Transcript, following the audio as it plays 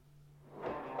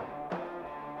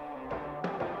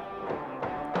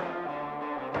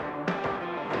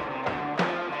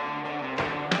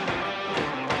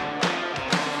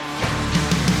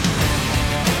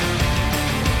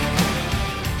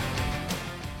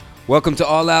Welcome to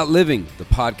All Out Living, the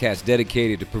podcast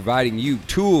dedicated to providing you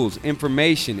tools,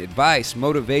 information, advice,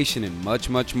 motivation, and much,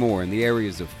 much more in the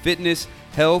areas of fitness,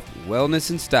 health,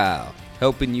 wellness, and style,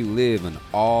 helping you live an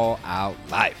all-out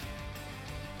life.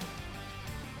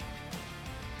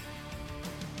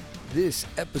 This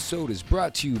episode is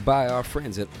brought to you by our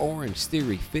friends at Orange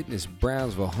Theory Fitness,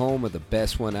 Brownsville, home of the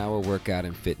best 1-hour workout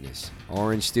in fitness.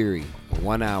 Orange Theory, a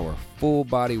 1-hour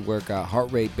full-body workout,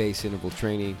 heart rate-based interval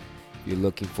training. If you're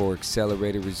looking for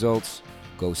accelerated results,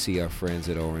 go see our friends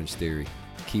at Orange Theory.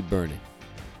 Keep burning.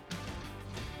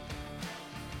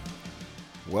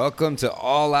 Welcome to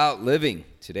All Out Living.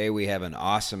 Today we have an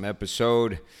awesome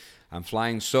episode. I'm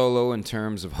flying solo in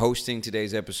terms of hosting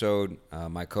today's episode.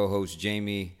 My co-host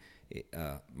Jamie,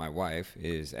 my wife,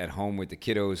 is at home with the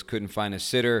kiddos, couldn't find a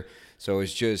sitter, so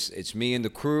it's me and the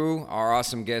crew, our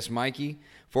awesome guest Mikey.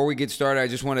 Before we get started, I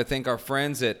just want to thank our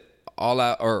friends at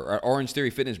Orange Theory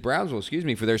Fitness Brownsville,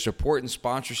 for their support and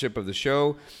sponsorship of the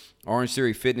show. Orange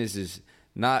Theory Fitness is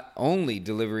not only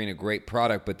delivering a great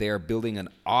product, but they are building an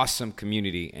awesome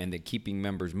community and they're keeping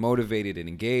members motivated and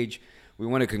engaged. We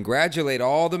want to congratulate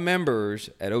all the members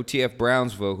at OTF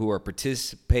Brownsville who are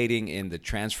participating in the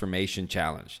Transformation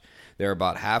Challenge. They're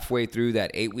about halfway through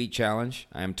that 8-week challenge.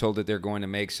 I am told that they're going to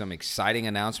make some exciting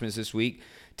announcements this week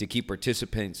to keep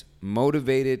participants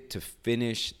motivated to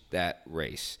finish that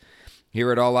race. Here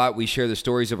at All Out, we share the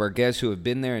stories of our guests who have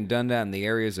been there and done that in the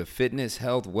areas of fitness,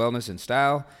 health, wellness, and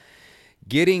style.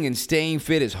 Getting and staying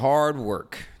fit is hard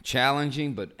work,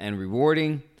 challenging and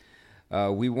rewarding.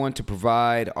 We want to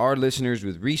provide our listeners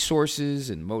with resources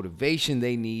and motivation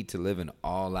they need to live an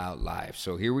all-out life.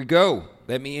 So here we go.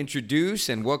 Let me introduce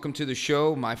and welcome to the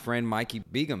show my friend Mikey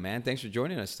Begum, man. Thanks for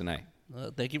joining us tonight.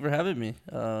 Thank you for having me.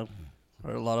 Heard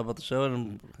a lot about the show, and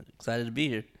I'm excited to be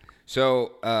here.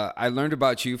 So I learned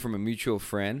about you from a mutual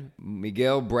friend.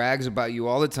 Miguel brags about you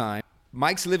all the time.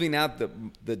 Mike's living out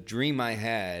the dream I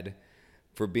had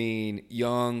for being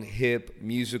young, hip,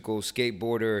 musical,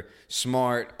 skateboarder,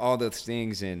 smart, all those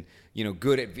things, and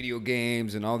good at video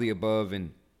games and all the above.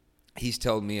 And he's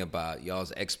told me about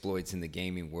y'all's exploits in the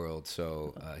gaming world.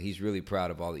 So he's really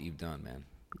proud of all that you've done, man.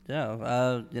 Yeah,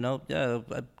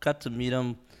 I got to meet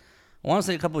him. I want to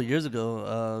say a couple of years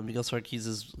ago. Miguel Sarkis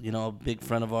is, a big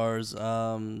friend of ours.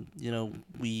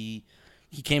 He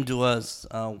came to us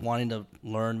wanting to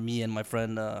learn, me and my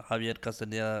friend Javier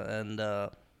Castaneda, and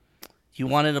he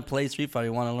wanted to play Street Fighter. He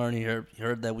wanted to learn. He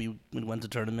heard that we went to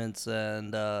tournaments,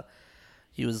 and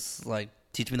he was like,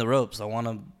 teach me the ropes. I want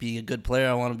to be a good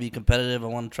player. I want to be competitive. I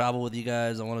want to travel with you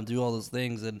guys. I want to do all those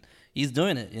things, and he's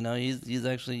doing it. He's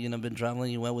actually been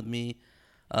traveling. He went with me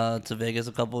to Vegas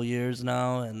a couple of years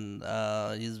now, and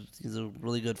he's a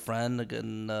really good friend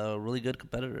and a really good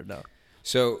competitor now.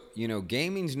 So,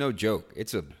 gaming's no joke.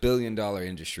 It's a billion-dollar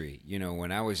industry.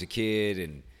 When I was a kid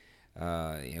and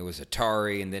it was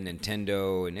Atari and then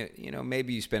Nintendo, and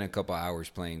maybe you spent a couple hours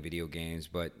playing video games,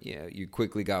 but you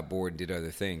quickly got bored and did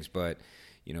other things. But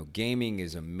gaming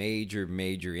is a major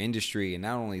industry, and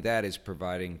not only that, it's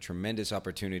providing tremendous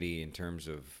opportunity in terms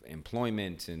of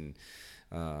employment and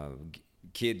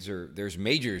there's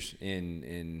majors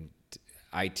in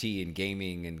IT and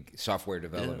gaming and software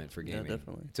development for gaming. Yeah,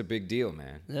 definitely. It's a big deal,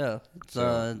 man. Yeah,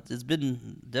 it's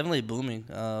been definitely booming.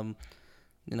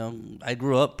 I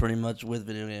grew up pretty much with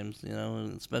video games,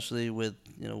 especially with,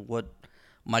 what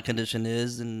my condition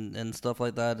is and stuff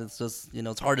like that. It's just,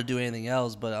 it's hard to do anything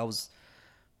else, but I was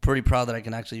pretty proud that I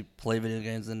can actually play video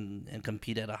games and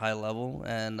compete at a high level,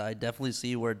 and I definitely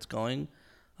see where it's going.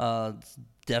 It's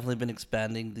definitely been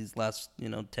expanding these last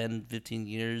 10, 15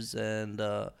 years, and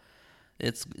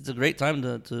it's a great time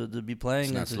to be playing.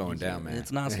 It's not slowing down, man.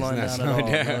 It's not slowing down at all.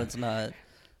 No, it's not.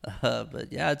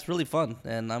 But yeah, it's really fun,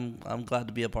 and I'm glad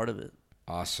to be a part of it.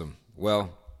 Awesome.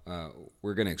 Well,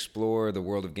 we're going to explore the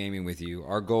world of gaming with you.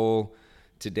 Our goal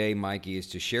today, Mikey, is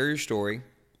to share your story,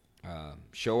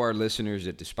 show our listeners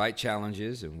that despite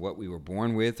challenges and what we were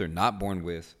born with or not born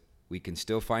with, we can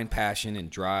still find passion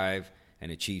and drive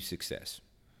and achieve success.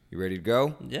 You ready to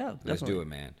go? Yeah, definitely. Let's do it,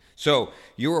 man. So,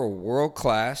 you're a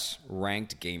world-class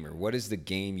ranked gamer. What is the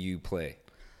game you play?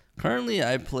 Currently,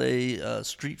 I play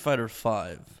Street Fighter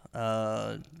V.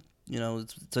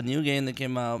 It's a new game that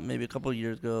came out maybe a couple of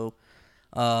years ago.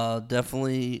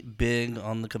 Definitely big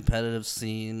on the competitive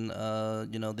scene.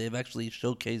 They've actually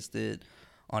showcased it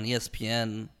on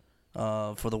ESPN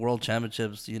for the World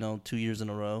Championships, 2 years in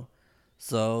a row.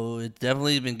 So it's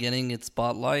definitely been getting its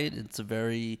spotlight. It's a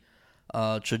very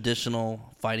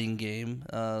traditional fighting game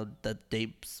that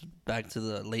dates back to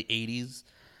the late 80s.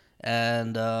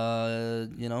 And,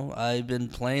 I've been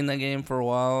playing that game for a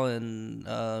while and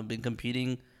been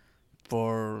competing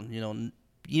for,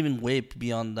 even way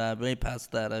beyond that, way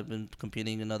past that, I've been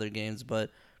competing in other games. But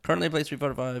currently, I play Street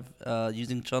Fighter 5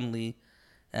 using Chun-Li,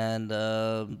 and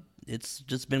it's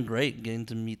just been great getting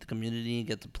to meet the community,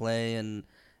 get to play, and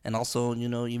also,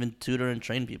 even tutor and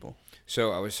train people.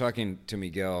 So I was talking to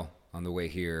Miguel on the way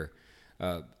here.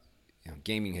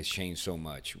 Gaming has changed so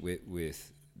much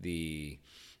with the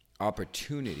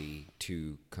opportunity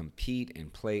to compete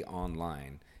and play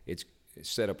online. It's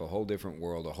set up a whole different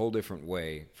world, a whole different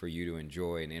way for you to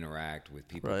enjoy and interact with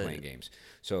people playing games.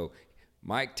 So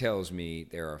Mike tells me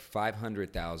there are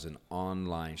 500,000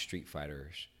 online Street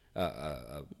Fighters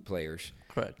players.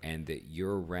 Correct. And that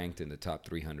you're ranked in the top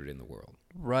 300 in the world.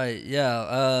 Right,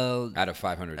 yeah. Out of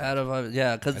 500.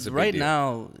 Yeah, because right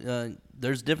now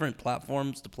there's different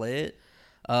platforms to play it.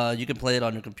 You can play it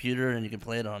on your computer and you can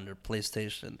play it on your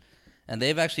PlayStation. And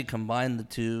they've actually combined the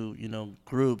two,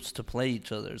 groups to play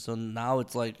each other. So now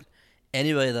it's like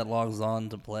anybody that logs on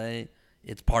to play,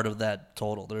 it's part of that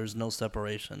total. There's no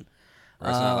separation. Or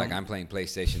it's not like I'm playing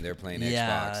PlayStation, they're playing Xbox.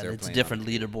 Yeah, they're it's playing different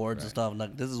leaderboards and stuff.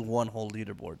 Like, this is one whole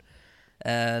leaderboard.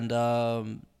 And,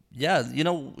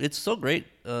 it's so great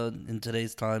in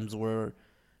today's times where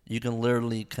you can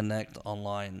literally connect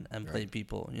online and play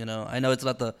people. I know it's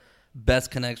not the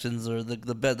best connections or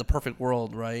the perfect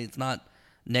world, right? It's not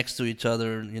next to each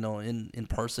other, in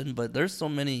person. But there's so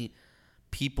many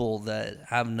people that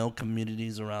have no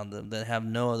communities around them, that have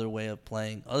no other way of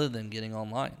playing other than getting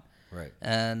online. Right.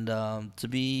 And to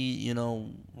be,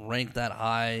 ranked that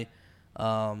high,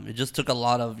 it just took a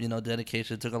lot of,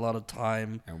 dedication. It took a lot of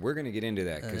time. And we're going to get into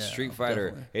that because Street Fighter,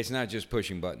 definitely. It's not just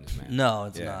pushing buttons, man. No,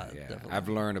 it's not. Yeah. Definitely. I've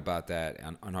learned about that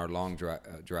on our long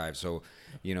drive. So,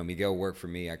 Miguel worked for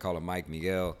me. I call him Mike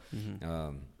Miguel.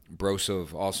 Mm-hmm.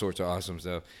 Brosov, all sorts of awesome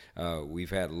stuff. We've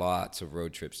had lots of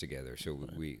road trips together. So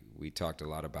we talked a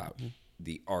lot about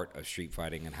the art of street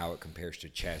fighting and how it compares to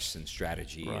chess and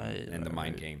strategy and the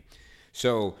mind game.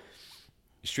 So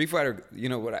Street Fighter,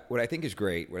 what I think is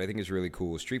great, what I think is really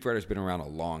cool, Street Fighter's been around a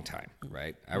long time,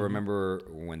 right? I remember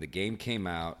when the game came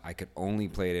out, I could only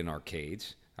play it in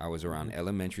arcades. I was around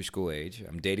elementary school age.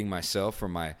 I'm dating myself for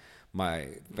my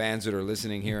fans that are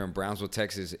listening here in Brownsville,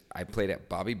 Texas. I played at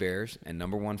Bobby Bear's and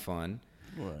Number One Fun.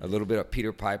 Right. A little bit of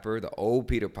Peter Piper, the old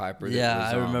Peter Piper. Yeah, that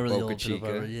was I remember the Boca old Chica.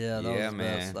 Peter Piper. Yeah, that was the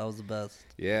man. best. That was the best.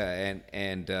 Yeah,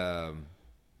 and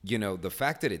the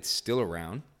fact that it's still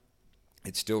around,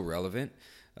 it's still relevant,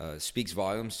 speaks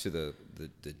volumes to the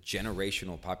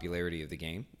generational popularity of the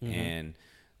game, and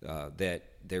that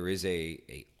there is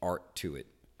a art to it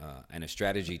and a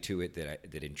strategy to it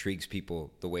that intrigues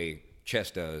people the way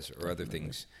chess does or other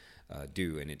things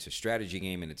do. And it's a strategy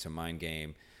game and it's a mind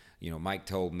game. Mike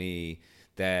told me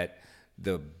that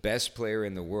the best player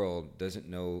in the world doesn't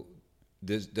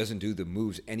do the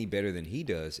moves any better than he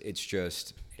does. It's a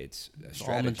strategy. It's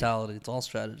all mentality. It's all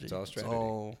strategy. It's all strategy. It's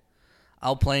all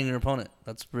outplaying your opponent.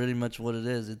 That's pretty much what it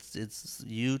is. It's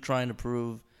you trying to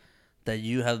prove that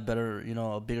you have better,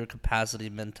 a bigger capacity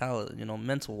mentality,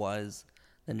 mental wise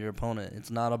than your opponent. It's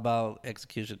not about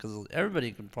execution because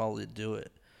everybody can probably do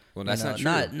it. Well, that's not true.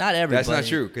 Not everybody. That's not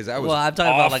true because I was I'm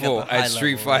talking awful about like at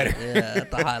Street Fighter. Right? Yeah, at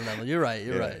the high level. You're right.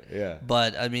 You're right. Yeah.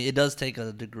 But I mean, it does take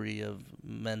a degree of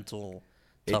mental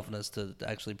toughness to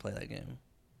actually play that game.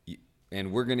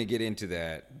 And we're going to get into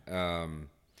that.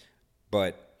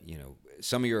 But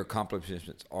some of your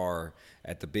accomplishments are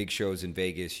at the big shows in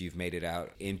Vegas. You've made it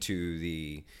out into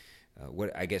the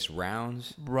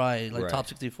rounds. Right, like top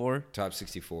 64. Top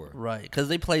 64. Right, because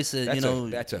they place it.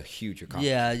 That's a huge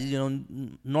accomplishment. Yeah,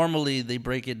 normally they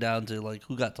break it down to like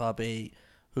who got top 8,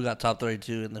 who got top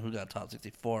 32, and then who got top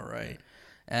 64. Right.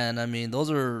 And I mean,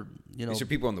 those are these are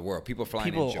people in the world, people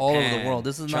flying in Japan, all over the world.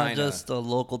 This is China. Not just a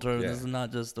local tournament. Yeah. This is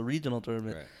not just a regional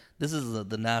tournament. Right. This is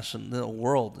the national, the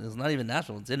world. It's not even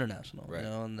national. It's international. Right.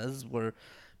 And this is where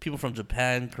people from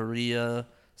Japan, Korea,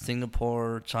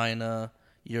 Singapore, China,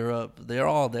 Europe, they're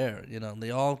all there.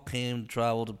 They all came to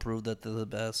travel to prove that they're the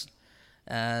best.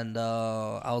 And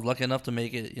I was lucky enough to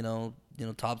make it.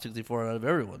 Top 64 out of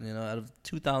everyone. Out of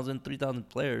 2,000, 3,000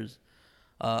 players.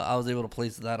 I was able to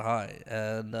place that high,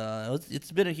 and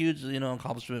it's been a huge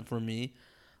accomplishment for me.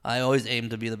 I always aim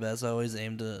to be the best. I always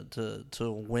aim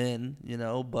to win,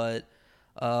 but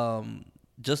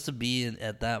just to be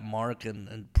at that mark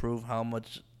and prove how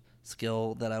much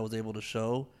skill that I was able to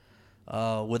show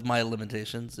with my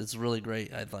limitations, it's really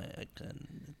great. I think it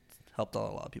helped out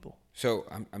a lot of people. So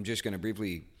I'm just going to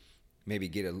briefly maybe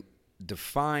get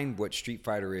define what Street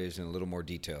Fighter is in a little more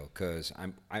detail, because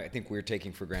I think we're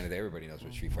taking for granted that everybody knows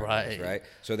what Street Fighter is, right?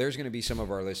 So there's going to be some of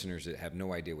our listeners that have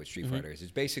no idea what Street Fighter is.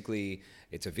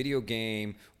 It's a video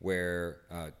game where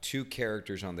two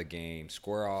characters on the game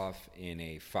square off in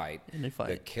a fight.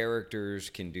 The characters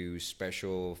can do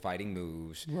special fighting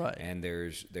moves, right? And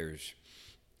there's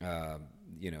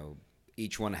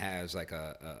each one has like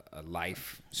a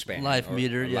life span, life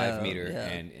meter,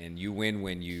 and you win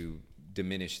when you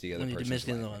diminish the other person's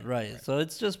life. Right. So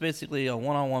it's just basically a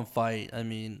one-on-one fight. I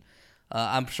mean,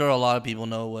 I'm sure a lot of people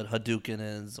know what Hadouken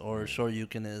is or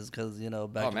Shoryuken is because,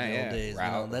 back in the old days,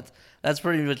 that's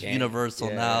pretty much universal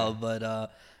now.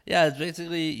 But, it's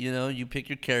basically, you pick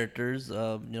your characters.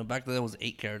 Back then it was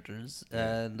 8 characters.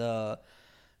 And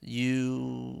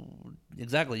you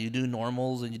do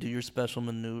normals and you do your special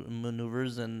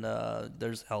maneuvers and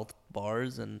there's health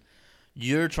bars and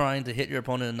you're trying to hit your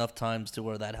opponent enough times to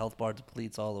where that health bar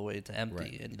depletes all the way to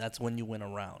empty, and that's when you win a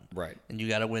round. Right. And you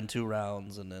got to win 2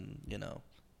 rounds and then,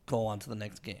 go on to the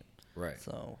next game. Right.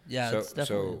 So, it's definitely...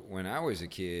 So when I was a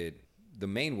kid, the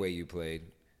main way you played,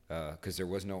 because there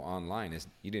was no online, is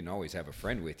you didn't always have a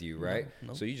friend with you, right?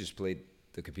 No. So you just played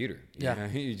the computer. Yeah.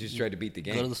 You just tried to beat the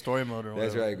game. Go to the story mode or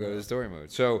whatever. That's right, go to the story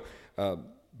mode. So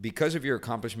because of your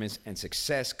accomplishments and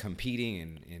success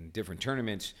competing in different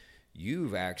tournaments,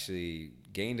 you've actually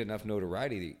gained enough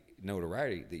notoriety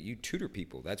that you tutor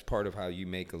people. That's part of how you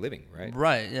make a living, right?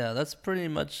 Right, yeah. That's pretty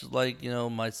much like,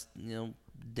 my,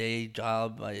 day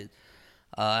job.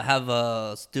 I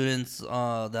have students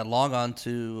that log on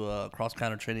to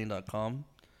crosscountertraining.com.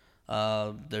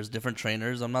 There's different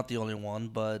trainers. I'm not the only one,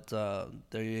 but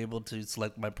they're able to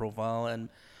select my profile. And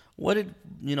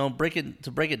break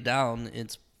it down,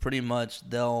 it's pretty much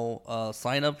they'll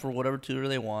sign up for whatever tutor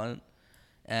they want.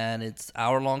 And it's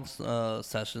hour-long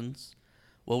sessions.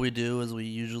 What we do is we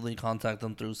usually contact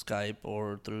them through Skype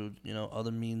or through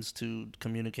other means to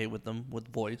communicate with them with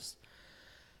voice.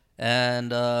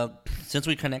 And since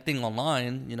we're connecting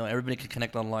online, everybody can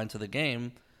connect online to the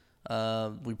game.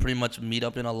 We pretty much meet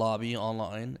up in a lobby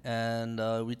online,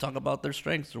 and we talk about their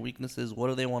strengths, their weaknesses, what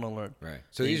do they want to learn. Right.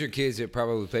 So these are kids that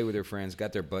probably play with their friends,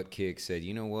 got their butt kicked, said,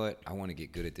 you know what, I want to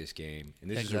get good at this game.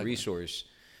 And this is a resource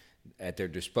at their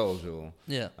disposal.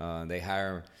 Yeah. They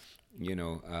hire,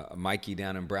 Mikey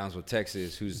down in Brownsville,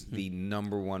 Texas, who's the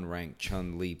number 1 ranked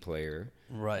Chun-Li player.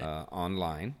 Right.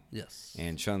 Online. Yes.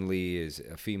 And Chun-Li is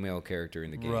a female character in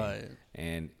the game. Right.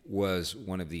 And was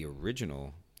one of the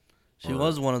original. She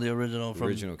was one of the original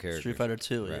characters. Street Fighter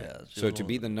 2. Right. Yeah. So to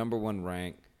be the number 1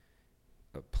 ranked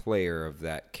player of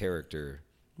that character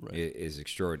right. is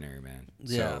extraordinary, man.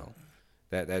 Yeah. So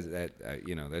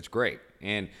that's great.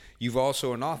 And you've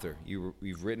also an author.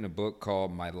 You've written a book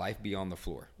called My Life Beyond the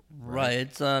Floor. Right.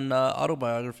 It's an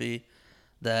autobiography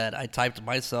that I typed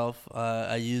myself.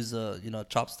 I use a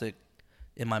chopstick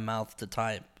in my mouth to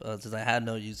type since I had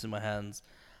no use in my hands.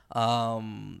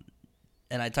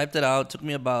 And I typed it out. It took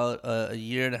me about a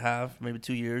year and a half, maybe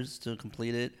 2 years to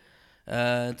complete it.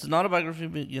 It's an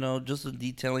autobiography, just a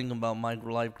detailing about my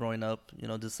life growing up,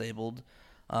 disabled.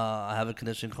 I have a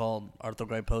condition called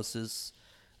Arthrogryposis.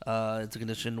 It's a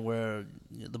condition where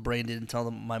the brain didn't tell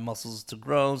my muscles to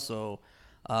grow, so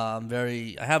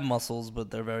I have muscles,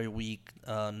 but they're very weak,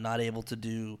 not able to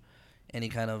do any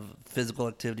kind of physical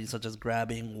activity such as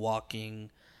grabbing,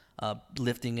 walking,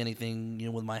 lifting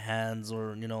anything with my hands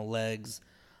or legs.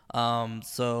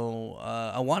 So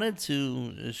I wanted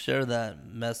to share that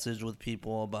message with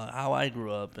people about how I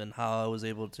grew up and how I was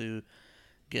able to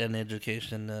get an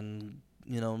education and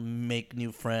make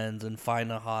new friends and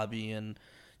find a hobby and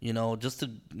just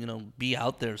to be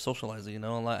out there socializing.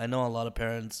 I know a lot of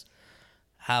parents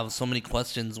have so many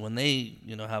questions when they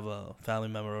have a family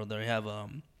member or they have a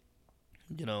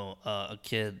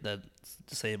kid that's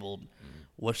disabled.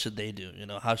 What should they do?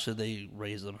 How should they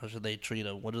raise them? How should they treat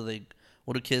them? What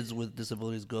do kids with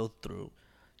disabilities go through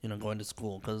going to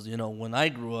school? Because when I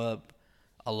grew up,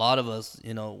 a lot of us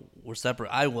were separate.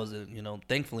 I wasn't.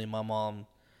 Thankfully my mom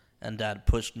and dad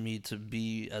pushed me to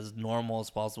be as normal as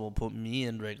possible, put me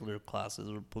in regular classes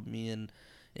or put me in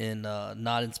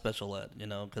not in special ed,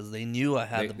 because they knew I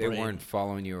had the brain. They weren't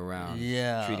following you around,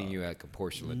 treating you like a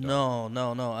porcelain doll.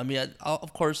 No. I mean,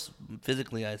 of course,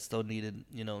 physically, I still needed,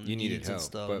 you needed help, and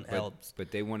stuff,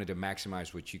 but they wanted to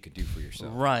maximize what you could do for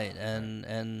yourself. Right, and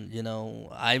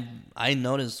I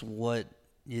noticed what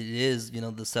it is,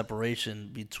 the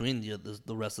separation between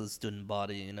the rest of the student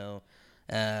body, and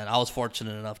I was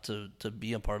fortunate enough to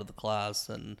be a part of the class,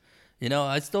 and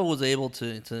I still was able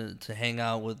to hang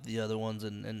out with the other ones,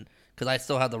 and because I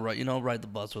still had to ride the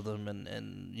bus with them,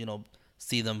 and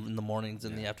see them in the mornings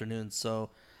and the afternoons. So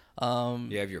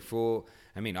You have your full.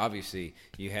 I mean, obviously,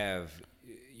 you have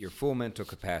your full mental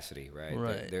capacity, right?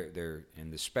 Right. They're in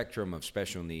the spectrum of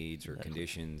special needs or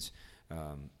conditions.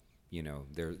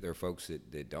 There are folks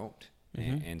that don't,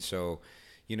 and so,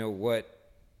 what.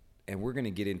 And we're going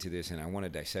to get into this, and I want to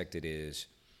dissect it. Is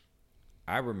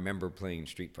I remember playing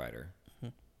Street Fighter,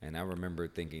 and I remember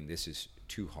thinking, this is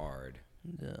too hard.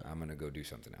 Yeah. I'm going to go do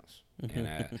something else.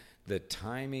 And the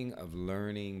timing of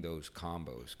learning those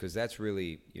combos, because that's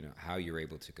really, how you're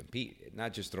able to compete.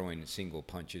 Not just throwing single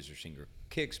punches or single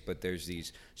kicks, but there's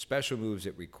these special moves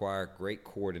that require great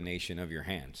coordination of your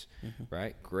hands,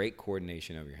 right? Great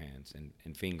coordination of your hands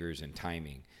and fingers and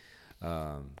timing.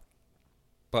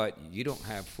 But you don't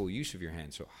have full use of your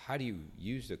hands. So how do you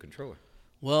use the controller?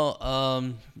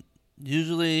 Well,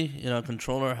 usually, a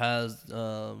controller has,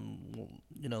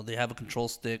 they have a control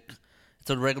stick. It's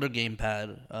a regular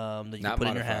gamepad that you can put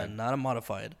in your hand, not a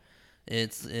modified.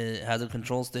 It has a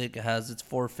control stick. It has its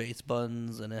 4 face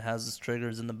buttons, and it has its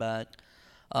triggers in the back.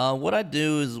 What I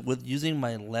do is with using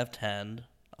my left hand,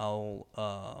 I'll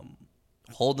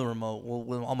hold the remote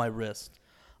on my wrist.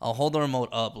 I'll hold the remote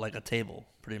up like a table,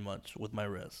 pretty much, with my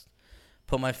wrist.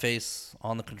 Put my face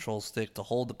on the control stick to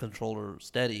hold the controller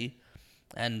steady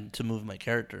and to move my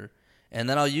character. And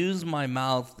then I'll use my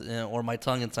mouth or my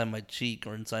tongue inside my cheek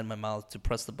or inside my mouth to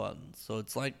press the buttons. So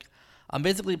it's like I'm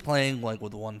basically playing like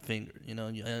with one finger.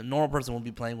 A normal person will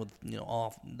be playing with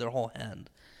off their whole hand,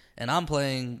 and I'm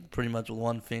playing pretty much with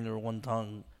one finger, one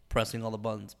tongue, pressing all the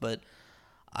buttons. But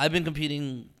I've been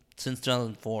competing since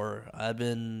 2004. I've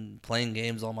been playing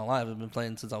games all my life. I've been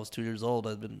playing since I was 2 years old.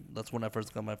 That's when I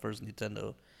first got my first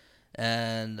Nintendo.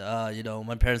 And,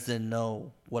 my parents didn't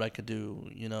know what I could do.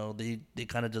 They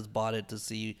kind of just bought it to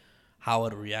see how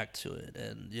I'd react to it.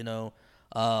 And,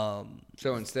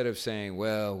 So instead of saying,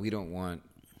 well, we don't want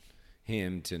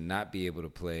him to not be able to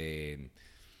play and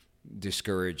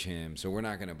discourage him, so we're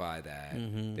not going to buy that,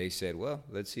 they said, well,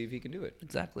 let's see if he can do it.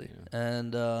 Exactly.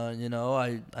 And,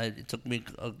 it took me,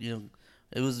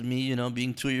 it was me,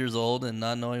 being 2 years old and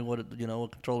not knowing what a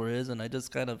controller is. And I just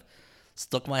kind of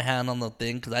stuck my hand on the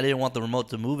thing because I didn't want the remote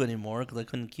to move anymore because I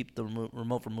couldn't keep the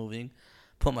remote from moving.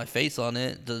 Put my face on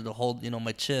it to hold,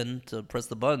 my chin to press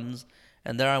the buttons,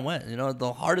 and there I went.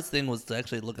 The hardest thing was to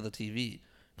actually look at the TV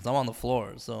because I'm on the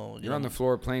floor. So you're on the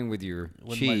floor playing with your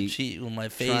cheek, with my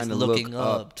face looking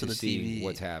up to the see TV.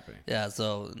 What's happening? Yeah.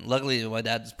 So luckily, my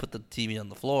dad just put the TV on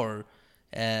the floor,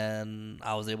 and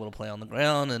I was able to play on the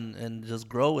ground and just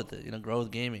grow with it. Grow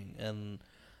with gaming. And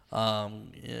I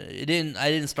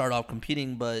didn't start off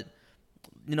competing, but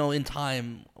in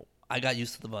time I got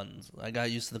used to the buttons. I got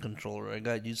used to the controller. I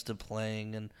got used to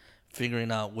playing and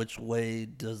figuring out which way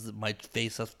does my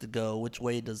face have to go, which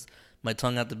way does my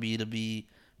tongue have to be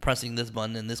pressing this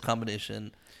button in this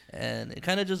combination. And it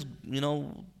kind of just,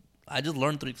 I just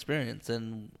learned through experience.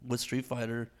 And with Street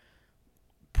Fighter,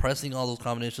 pressing all those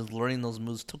combinations, learning those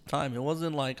moves took time. It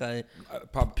wasn't like the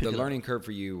learning curve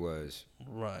for you was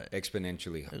right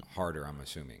exponentially harder, I'm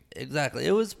assuming. Exactly.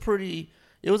 It was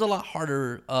a lot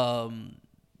harder,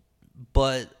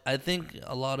 but I think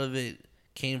a lot of it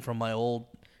came from my old,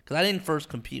 because I didn't first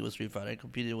compete with Street Fighter. I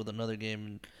competed with another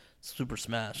game, Super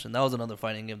Smash, and that was another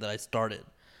fighting game that I started.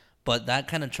 But that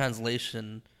kind of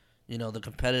translation, the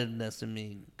competitiveness in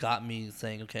me got me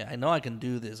saying, okay, I know I can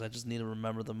do this. I just need to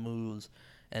remember the moves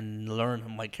and learn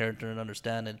my character and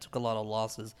understand it. It took a lot of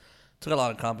losses, took a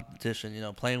lot of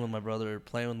competition, playing with my brother,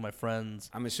 playing with my friends.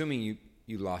 I'm assuming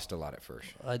you lost a lot at first.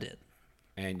 I did.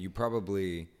 And you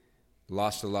probably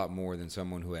lost a lot more than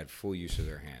someone who had full use of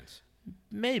their hands.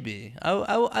 Maybe.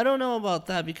 I don't know about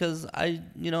that because I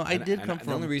did come from...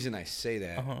 The only reason I say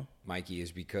that, Mikey,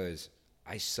 is because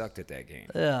I sucked at that game.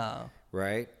 Yeah.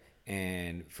 Right?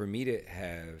 And for me to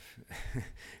have...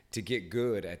 to get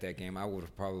good at that game, I would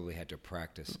have probably had to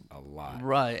practice a lot.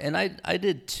 Right, and I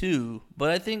did too.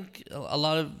 But I think a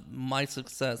lot of my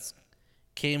success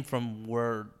came from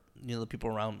where the people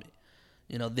around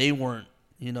me, they weren't.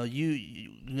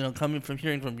 Coming from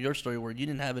hearing from your story where you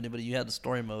didn't have anybody, you had the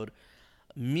story mode.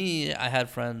 Me, I had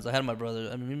friends. I had my brother.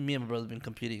 I mean, me and my brother have been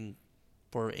competing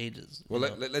for ages. Well,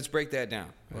 let's break that down.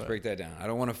 Break that down. I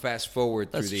don't want to fast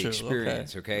forward through the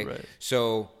experience. Okay. Right.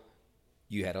 So.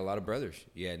 You had a lot of brothers.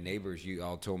 You had neighbors. You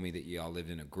all told me that you all lived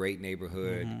in a great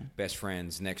neighborhood, best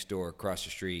friends next door, across the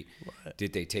street. Right.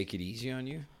 Did they take it easy on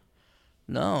you?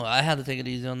 No, I had to take it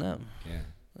easy on them. Yeah.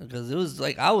 Because it was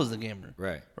like I was the gamer.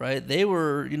 Right. Right? They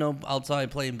were,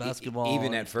 outside playing basketball.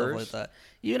 Even at first? Like that.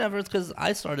 Even at first, because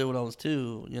I started when I was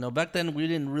 2. Back then we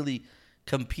didn't really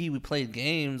compete. We played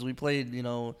games. We played,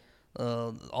 all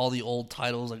the old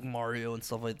titles like Mario and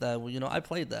stuff like that. Well, I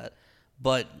played that.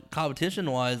 But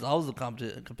competition-wise, I was the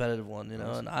competitive one,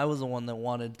 and I was the one that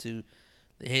wanted to,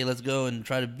 hey, let's go and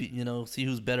try to see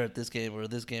who's better at this game or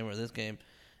this game or this game.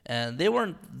 And they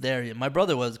weren't there yet. My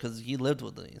brother was, because he lived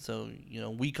with me. So,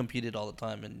 we competed all the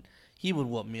time, and he would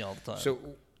whoop me all the time. So,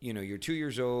 you're 2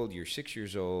 years old, you're 6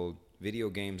 years old. Video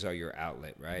games are your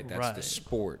outlet, right? That's the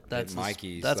sport. That's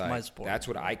Mikey's. That's my sport. That's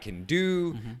what I can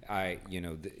do.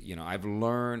 I've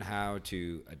learned how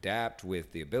to adapt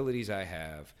with the abilities I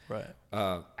have. Right.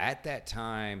 At that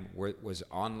time, was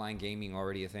online gaming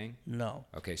already a thing? No.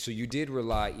 Okay, so you did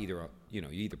rely you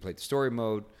either played the story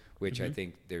mode, which I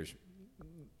think there's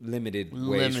limited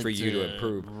ways for you to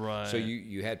improve. Right. So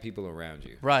you had people around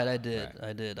you. Right, I did. Right.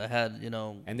 I did. I had,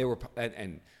 And they were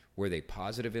and were they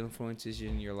positive influences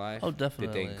in your life? Oh, definitely.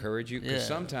 Did they encourage you? Because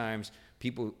sometimes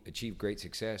people achieve great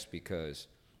success because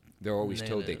they're always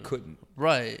told they couldn't.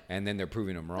 Right. And then they're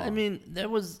proving them wrong. I mean, there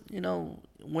was,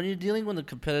 when you're dealing with the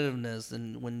competitiveness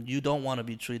and when you don't want to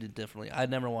be treated differently, I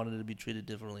never wanted to be treated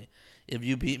differently. If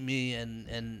you beat me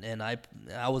and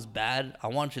I was bad, I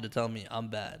want you to tell me I'm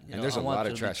bad. And there's a lot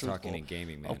of trash talking in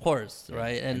gaming, man. Of course,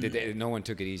 right? And no one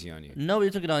took it easy on you.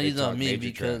 Nobody took it easy on me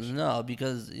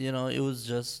because it was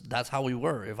just, that's how we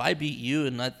were. If I beat you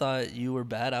and I thought you were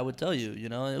bad, I would tell you.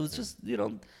 It was just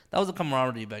that was a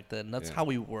camaraderie back then. That's how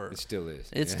we were. It still is.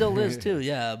 It still is too.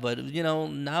 Yeah, but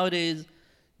nowadays,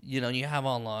 you have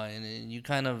online and you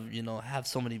kind of have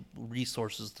so many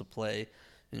resources to play.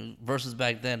 Versus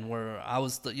back then, where I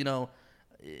was,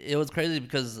 it was crazy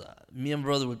because me and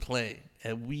brother would play,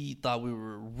 and we thought we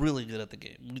were really good at the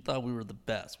game. We thought we were the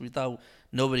best. We thought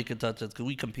nobody could touch us because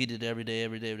we competed every day.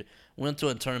 We went to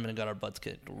a tournament and got our butts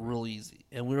kicked real easy,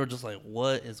 and we were just like,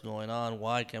 "What is going on?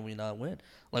 Why can't we not win?"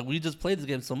 Like, we just played this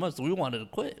game so much, so we wanted to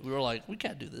quit. We were like, "We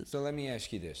can't do this." So let me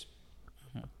ask you this: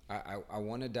 I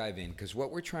want to dive in because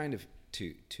what we're trying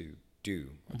to do,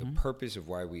 the purpose of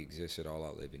why we exist at All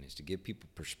Out Living is to give people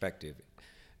perspective,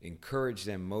 encourage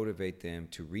them, motivate them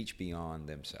to reach beyond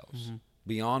themselves,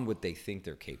 beyond what they think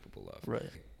they're capable of.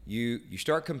 Right. You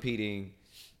start competing.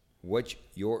 What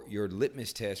your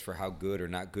litmus test for how good or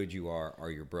not good you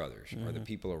are your brothers, are the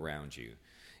people around you,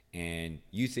 and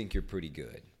you think you're pretty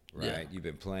good. Right, yeah. You've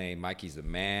been playing. Mikey's the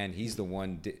man. He's the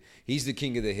one. He's the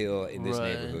king of the hill in this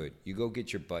neighborhood. You go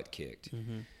get your butt kicked.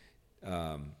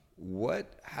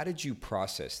 How did you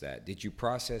process that? Did you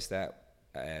process that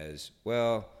as,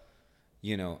 well,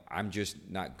 I'm just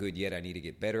not good yet, I need to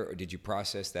get better? Or did you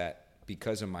process that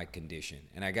because of my condition?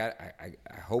 And I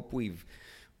hope we've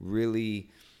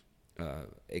really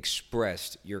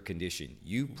expressed your condition.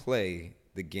 You play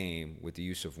the game with the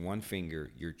use of one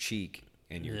finger, your cheek,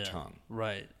 and your tongue.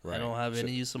 Right. I don't have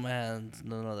any use of my hands,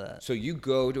 none of that. So you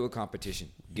go to a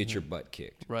competition, get your butt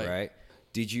kicked. Right?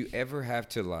 Did you ever have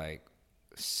to,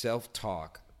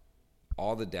 self-talk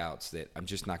all the doubts that I'm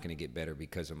just not going to get better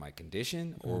because of my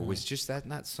condition? Or was just that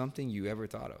not something you ever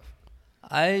thought of?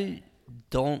 I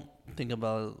don't think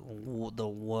about the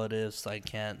what ifs I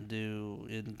can't do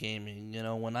in gaming.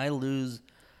 When I lose,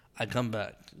 I come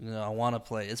back. I want to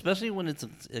play, especially when it's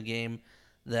a game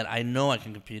that I know I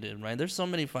can compete in, right? There's so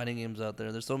many fighting games out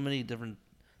there. There's so many different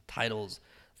titles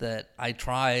that I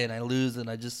try and I lose and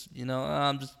I just,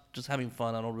 I'm just having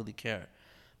fun. I don't really care.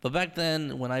 But back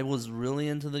then, when I was really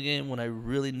into the game, when I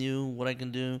really knew what I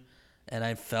can do, and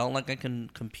I felt like I can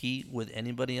compete with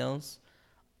anybody else,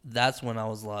 that's when I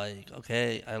was like,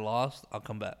 okay, I lost, I'll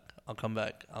come back.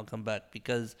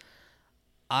 Because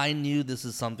I knew this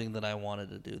is something that I wanted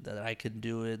to do, that I could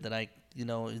do it, that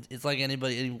it's like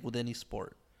anybody with any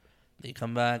sport. They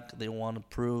come back, they want to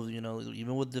prove,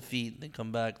 even with defeat, they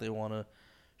come back, they want to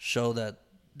show that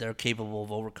they're capable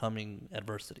of overcoming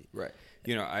adversity. Right.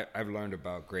 I've learned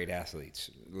about great athletes.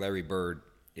 Larry Bird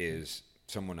is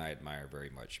someone I admire very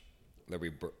much.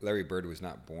 Larry Bird was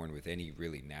not born with any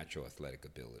really natural athletic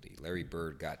ability. Larry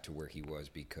Bird got to where he was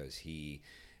because he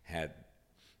had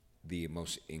the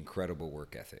most incredible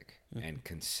work ethic and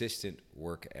consistent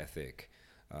work ethic,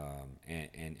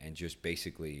 and just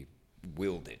basically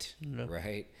willed it,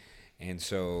 right? And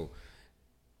so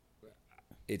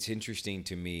it's interesting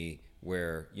to me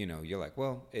where, you're like,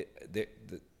 well, the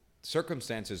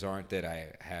circumstances aren't that I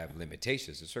have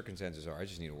limitations. The circumstances are I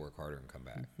just need to work harder and come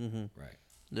back. Right.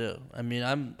 Yeah. I mean,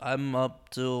 I'm up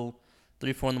till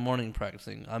 3-4 in the morning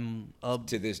practicing. I'm up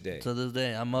to this day.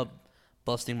 I'm up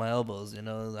busting my elbows.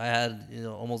 I had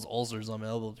almost ulcers on my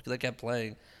elbows because I kept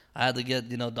playing. I had to get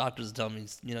doctors to tell me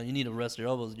you need to rest your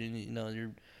elbows.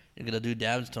 You're gonna do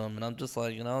damage to them. And I'm just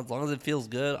like as long as it feels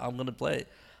good, I'm gonna play.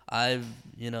 I've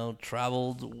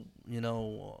traveled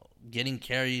getting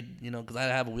carried because I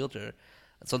have a wheelchair.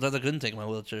 Sometimes I couldn't take my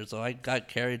wheelchair, so I got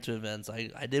carried to events.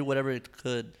 I did whatever it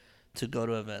could to go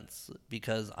to events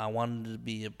because I wanted to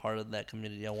be a part of that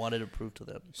community. I wanted to prove to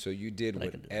them. So you did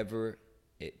whatever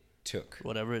it took.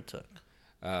 Whatever it took.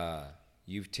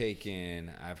 You've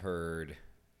taken, I've heard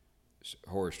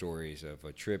horror stories of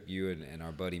a trip you and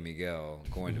our buddy Miguel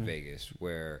going to Vegas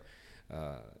where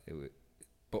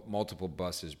multiple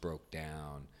buses broke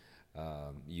down.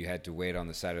 You had to wait on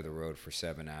the side of the road for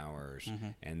 7 hours.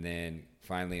 And then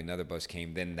finally another bus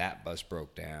came. Then that bus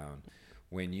broke down.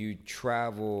 When you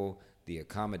travel, the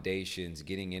accommodations,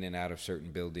 getting in and out of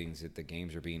certain buildings that the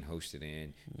games are being hosted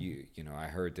in, you know, I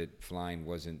heard that flying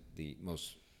wasn't the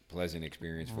most pleasant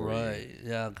experience for you. Right,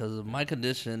 yeah, because of my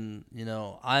condition, you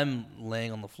know, I'm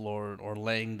laying on the floor or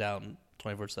laying down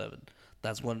 24/7.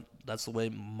 That's the way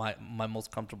my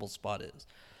most comfortable spot is.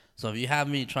 So if you have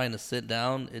me trying to sit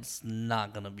down, it's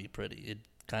not gonna be pretty. It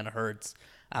kind of hurts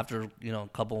after, you know, a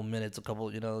couple minutes,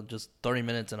 just 30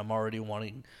 minutes, and I'm already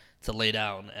wanting to lay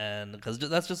down, and because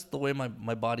that's just the way my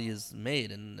body is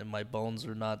made, and my bones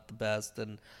are not the best,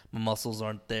 and my muscles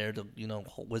aren't there to, you know,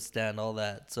 withstand all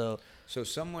that. So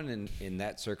someone in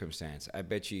that circumstance, I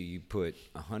bet you put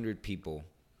 100 people,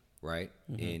 right,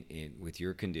 in with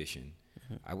your condition.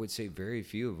 I would say very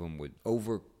few of them would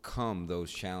overcome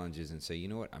those challenges and say, you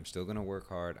know what, I'm still going to work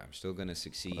hard. I'm still going to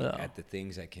succeed at the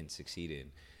things I can succeed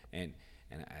in. And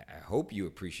I hope you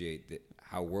appreciate that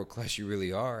how world-class you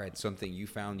really are at something you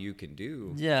found you can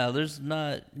do. Yeah, there's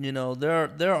not, you know,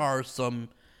 there are some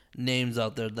names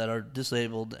out there that are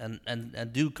disabled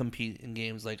and do compete in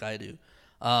games like I do.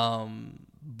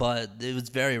 But it was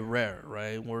very rare,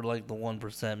 right? We're like the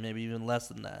 1%, maybe even less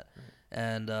than that.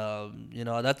 And, you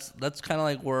know, that's kind of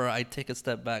like where I take a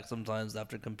step back sometimes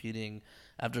after competing,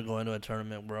 after going to a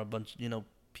tournament where a bunch, you know,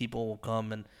 people will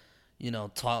come and, you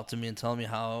know, talk to me and tell me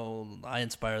how I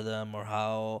inspire them or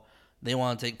how they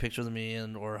want to take pictures of me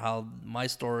or how my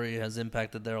story has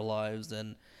impacted their lives.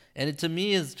 And it to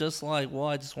me is just like, well,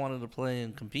 I just wanted to play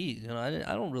and compete. You know,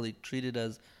 I don't really treat it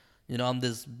as, you know, I'm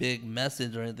this big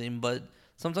message or anything, but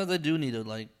sometimes I do need to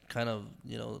like kind of,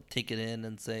 you know, take it in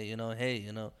and say, you know, hey,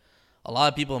 you know, a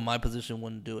lot of people in my position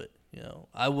wouldn't do it. You know,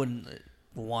 I wouldn't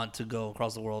want to go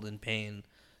across the world in pain,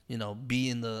 you know, be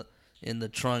in the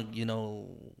trunk, you know,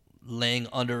 laying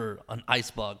under an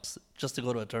icebox just to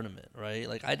go to a tournament, right?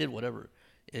 Like I did whatever.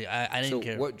 I didn't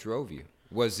care. So what drove you?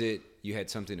 Was it you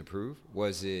had something to prove?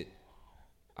 Was it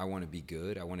I want to be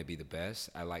good? I want to be the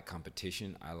best. I like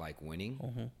competition. I like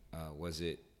winning. Was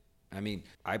it? I mean,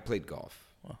 I played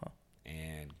golf,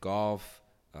 and golf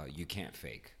you can't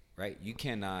fake. Right, you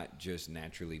cannot just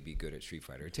naturally be good at Street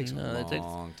Fighter. It takes a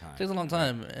long time. It takes a long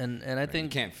time, right? and I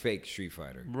think you can't fake Street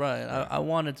Fighter. Right, I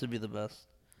wanted to be the best.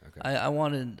 Okay.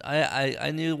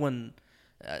 I knew when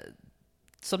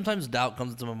sometimes doubt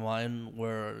comes into my mind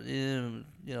where you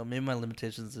know, maybe my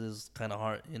limitations is kind of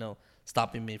hard, you know,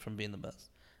 stopping me from being the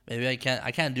best. Maybe I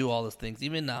can't do all those things.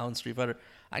 Even now in Street Fighter,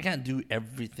 I can't do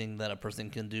everything that a person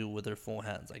can do with their full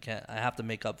hands. I have to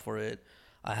make up for it.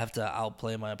 I have to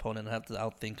outplay my opponent. I have to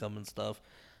outthink them and stuff.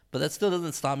 But that still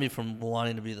doesn't stop me from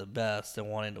wanting to be the best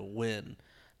and wanting to win.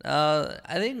 I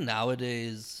think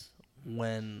nowadays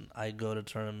when I go to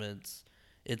tournaments,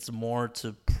 it's more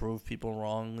to prove people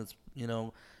wrong. It's, you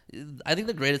know, I think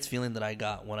the greatest feeling that I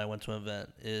got when I went to an event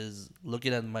is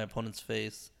looking at my opponent's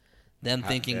face, them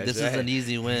thinking this is an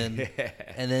easy win,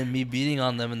 and then me beating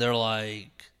on them, and they're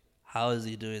like, how is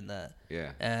he doing that?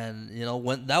 Yeah. And you know,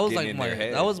 when that was like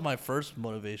that was my first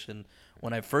motivation.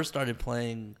 When I first started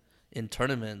playing in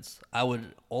tournaments, I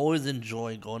would always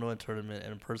enjoy going to a tournament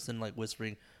and a person like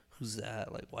whispering, "Who's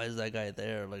that? Like, why is that guy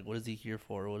there? Like, what is he here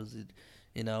for? What is he?"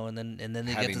 You know, and then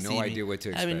they get to see me.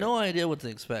 Having no idea what to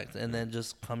expect, and then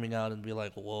just coming out and be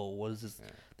like, "Whoa, what is this?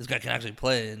 Yeah. This guy can actually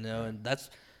play." You know, and that's,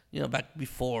 you know, back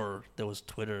before there was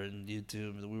Twitter and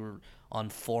YouTube, we were on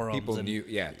forums. People knew,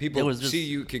 people see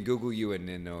you, can Google you, and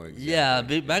then know exactly.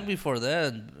 Yeah, back before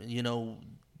then, you know,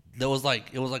 it was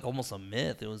like almost a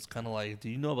myth. It was kind of like, do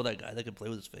you know about that guy that could play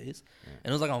with his face? Yeah. And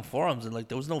it was like on forums, and like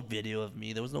there was no video of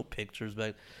me, there was no pictures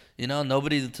back, you know,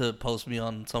 nobody to post me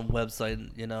on some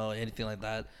website, you know, anything like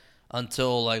that,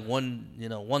 until like one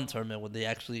tournament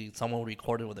where someone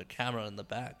recorded with their camera in the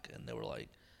back, and they were like,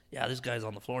 yeah, this guy's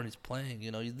on the floor and he's playing,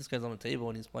 you know, this guy's on the table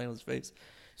and he's playing with his face.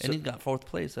 And he got fourth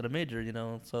place at a major, you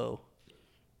know, so.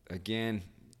 Again,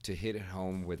 to hit it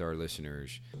home with our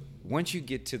listeners, once you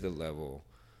get to the level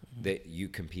that you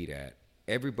compete at,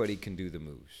 everybody can do the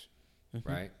moves,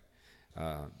 right?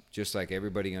 Just like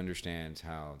everybody understands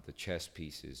how the chess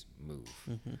pieces move.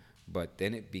 But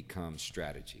then it becomes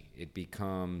strategy. It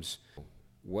becomes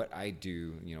what I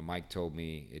do. You know, Mike told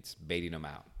me it's baiting them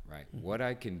out, right? What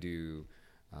I can do,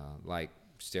 like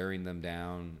staring them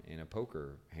down in a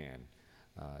poker hand.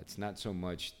 It's not so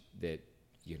much that,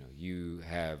 you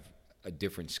have a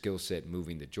different skill set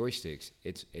moving the joysticks.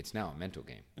 It's now a mental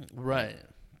game. Right.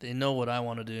 They know what I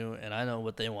want to do, and I know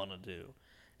what they want to do.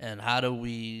 And how do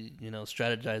we,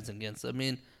 strategize against it? I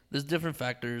mean, there's different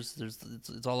factors.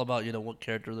 It's all about, what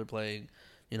character they're playing,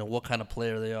 what kind of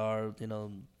player they are.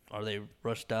 Are they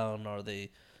rushed down?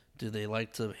 Do they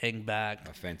like to hang back?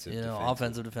 Offensive, defensive.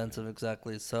 Offensive, defensive,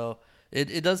 exactly. So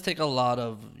it does take a lot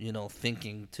of,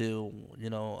 thinking too,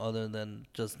 other than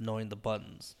just knowing the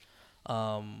buttons.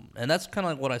 And that's kind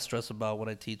of like what I stress about when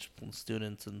I teach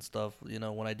students and stuff,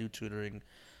 when I do tutoring.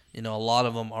 A lot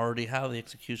of them already have the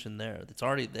execution there. It's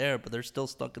already there, but they're still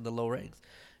stuck in the low ranks.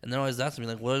 And they're always asking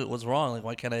me, like, what's wrong? Like,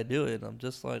 why can't I do it? And I'm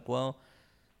just like, well,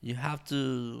 you have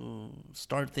to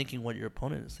start thinking what your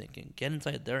opponent is thinking. Get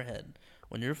inside their head.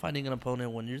 When you're fighting an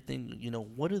opponent, when you're thinking,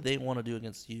 what do they want to do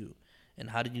against you? And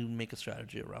how do you make a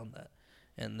strategy around that?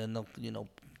 And then they'll,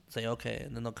 say, okay.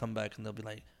 And then they'll come back and they'll be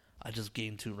like, I just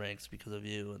gained 2 ranks because of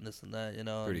you and this and that,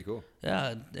 Pretty cool.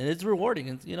 Yeah, and it's rewarding.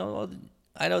 And,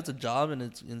 I know it's a job and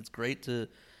it's great to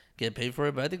get paid for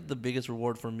it, but I think the biggest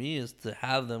reward for me is to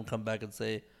have them come back and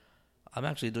say, I'm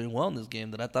actually doing well in this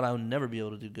game that I thought I would never be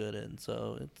able to do good in.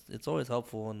 So it's always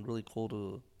helpful and really cool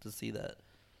to see that.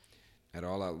 At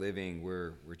All Out Living,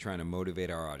 we're trying to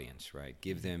motivate our audience, right?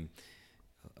 Give them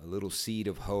a little seed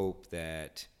of hope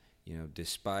that,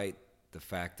 despite the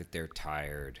fact that they're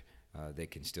tired, they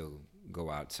can still go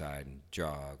outside and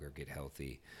jog or get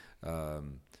healthy.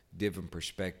 Different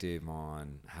perspective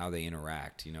on how they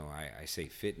interact. I say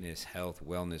fitness, health,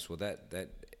 wellness. Well, that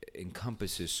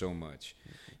encompasses so much.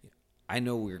 I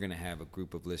know we're going to have a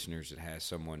group of listeners that has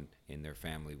someone in their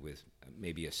family with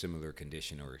maybe a similar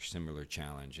condition or a similar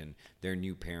challenge, and they're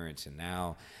new parents, and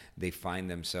now they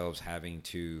find themselves having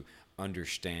to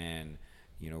understand,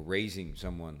 raising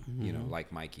someone,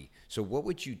 like Mikey. So what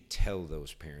would you tell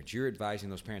those parents? You're advising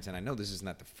those parents, and I know this is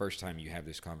not the first time you have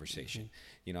this conversation.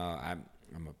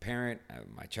 I'm a parent.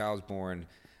 My child's born.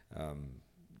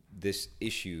 This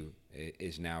issue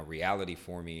is now reality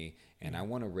for me, and I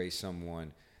want to raise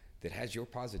someone that has your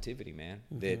positivity, man.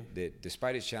 That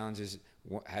despite its challenges,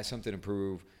 has something to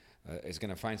prove, is going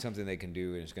to find something they can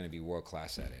do, and is going to be world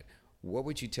class at it. What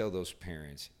would you tell those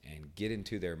parents and get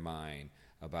into their mind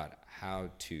about how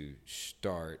to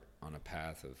start on a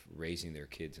path of raising their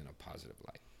kids in a positive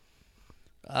light?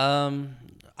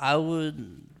 I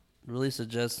would really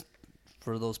suggest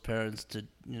for those parents to,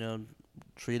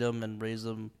 treat them and raise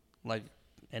them like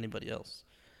anybody else.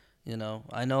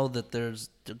 I know that there's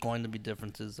going to be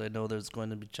differences. I know there's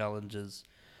going to be challenges.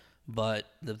 But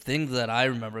the things that I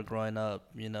remember growing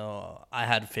up, I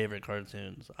had favorite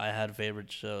cartoons. I had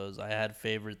favorite shows. I had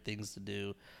favorite things to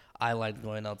do. I liked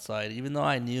going outside. Even though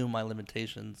I knew my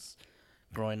limitations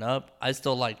growing up, I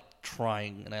still liked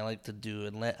trying, and I like to do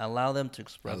and allow them to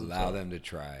express themselves. Allow them to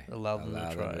try. Allow them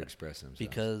to express themselves.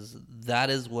 Because that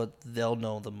is what they'll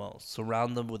know the most.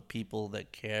 Surround them with people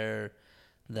that care,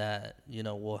 that,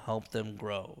 will help them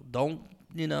grow. Don't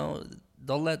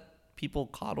let people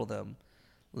coddle them.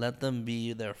 Let them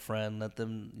be their friend. Let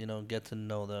them, get to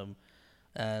know them.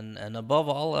 And above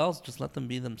all else, just let them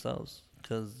be themselves.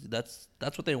 Because that's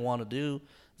what they want to do.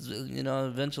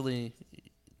 Eventually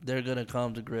they're going to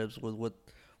come to grips with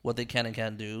what they can and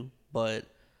can't do, but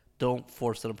don't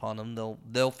force it upon them.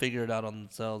 They'll figure it out on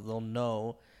themselves. They'll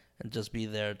know, and just be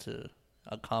there to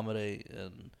accommodate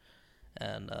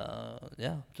and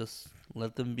just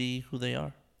let them be who they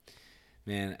are.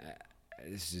 Man,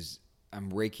 I'm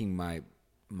raking my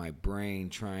brain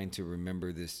trying to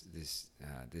remember this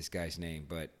guy's name,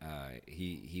 but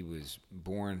he was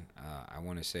born, I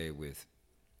want to say, with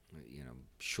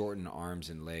shortened arms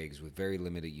and legs, with very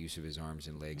limited use of his arms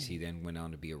and legs. He then went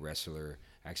on to be a wrestler,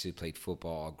 actually played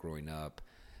football all growing up,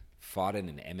 fought in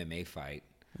an MMA fight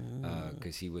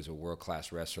because he was a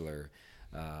world-class wrestler,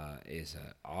 is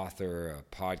an author,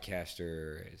 a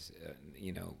podcaster, is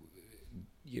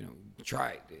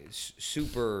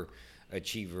super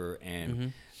achiever,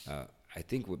 and I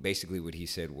think what he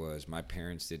said was, my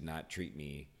parents did not treat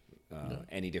me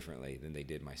any differently than they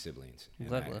did my siblings,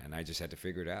 and I just had to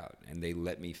figure it out, and they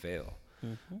let me fail.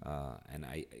 And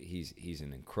he's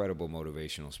an incredible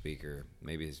motivational speaker.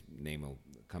 Maybe his name will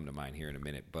come to mind here in a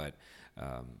minute, but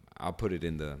I'll put it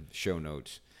in the show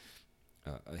notes.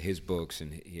 His books,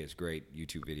 and he has great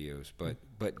YouTube videos.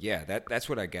 But yeah, that's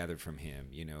what I gathered from him,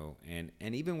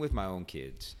 and even with my own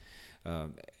kids.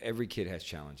 Every kid has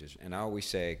challenges, and I always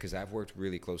say, because I've worked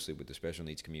really closely with the special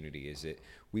needs community, is that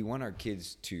we want our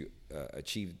kids to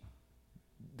achieve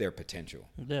their potential,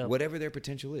 whatever their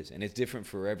potential is, and it's different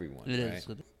for everyone. It is.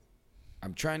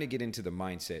 I'm trying to get into the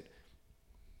mindset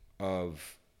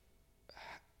of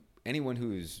anyone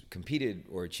who's competed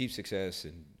or achieved success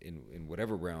in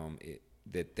whatever realm,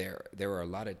 that there are a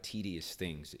lot of tedious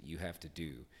things that you have to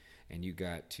do, and you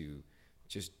got to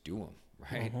just do them,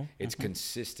 right? It's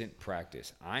consistent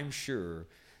practice. I'm sure,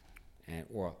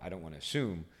 or I don't want to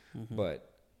assume, but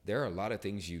there are a lot of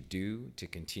things you do to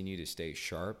continue to stay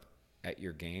sharp at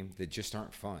your game that just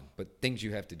aren't fun, but things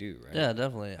you have to do, right? Yeah,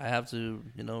 definitely. I have to,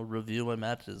 review my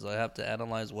matches. I have to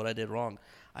analyze what I did wrong.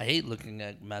 I hate looking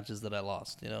at matches that I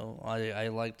lost. I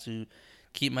like to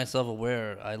keep myself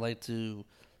aware. I like to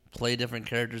play different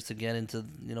characters to get into,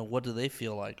 what do they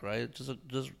feel like, right?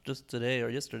 Just today or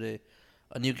yesterday,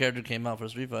 a new character came out for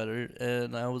Street Fighter,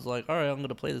 and I was like, all right, I'm going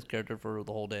to play this character for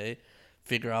the whole day,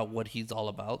 figure out what he's all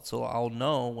about, so I'll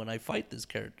know when I fight this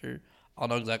character, I'll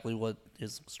know exactly what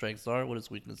his strengths are, what his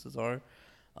weaknesses are.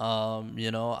 I'll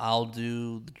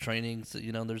do the trainings.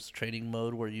 There's training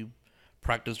mode where you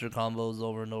practice your combos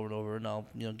over and over and over, and I'll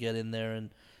get in there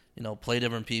and play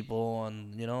different people,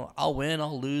 and I'll win,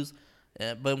 I'll lose,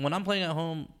 but when I'm playing at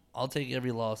home, I'll take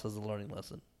every loss as a learning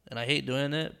lesson, and I hate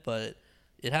doing it, but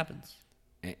it happens.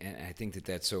 And I think that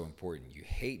that's so important. You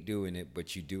hate doing it,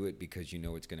 but you do it because you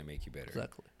know it's going to make you better.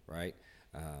 Exactly. Right?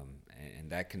 And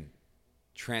that can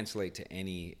translate to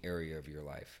any area of your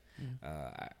life.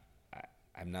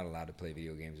 I'm not allowed to play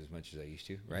video games as much as I used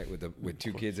to, right? With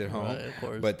two kids at home. Right, of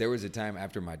course. But there was a time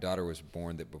after my daughter was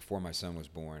born that before my son was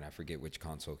born, I forget which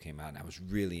console came out, and I was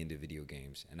really into video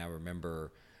games. And I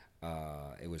remember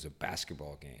it was a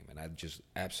basketball game, and I just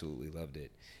absolutely loved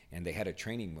it. And they had a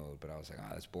training mode, but I was like,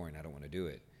 that's boring. I don't want to do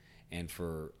it. And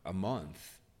for a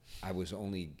month, I was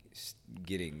only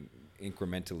getting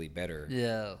incrementally better.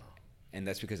 Yeah. And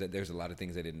that's because there's a lot of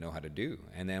things I didn't know how to do.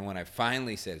 And then when I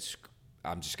finally said,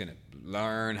 I'm just going to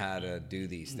learn how to do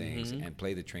these things and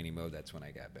play the training mode, that's when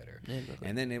I got better. Yeah, exactly.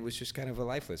 And then it was just kind of a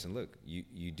life lesson. Look,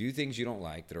 you do things you don't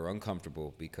like that are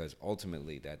uncomfortable because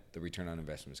ultimately that the return on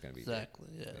investment is going to be exactly,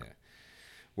 good. Yeah.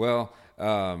 Well,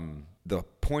 the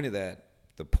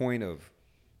point of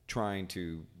trying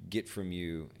to get from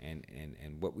you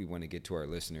and what we want to get to our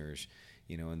listeners,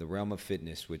 in the realm of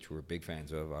fitness, which we're big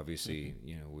fans of, obviously,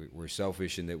 we're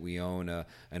selfish in that we own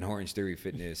an Orange Theory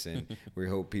Fitness, and we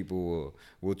hope people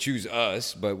will choose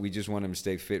us, but we just want them to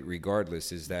stay fit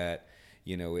regardless, is that,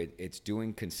 it's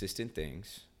doing consistent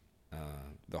things,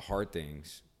 the hard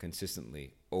things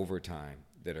consistently over time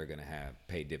that are going to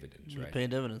pay dividends, right? Pay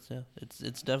dividends, yeah.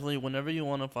 It's definitely, whenever you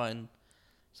want to find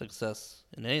success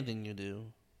in anything you do,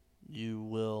 you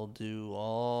will do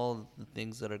all the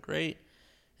things that are great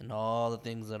and all the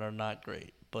things that are not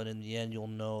great. But in the end, you'll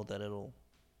know that it'll,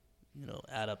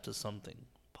 add up to something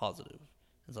positive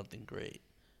and something great.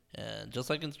 And just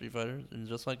like in Street Fighter, and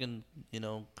just like in,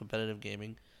 competitive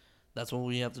gaming, that's what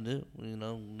we have to do.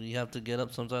 We have to get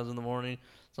up sometimes in the morning.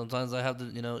 Sometimes I have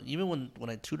to, even when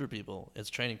I tutor people, it's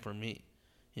training for me.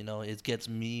 It gets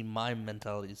me, my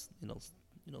mentality's,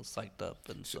 psyched up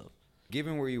and stuff.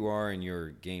 Given where you are in your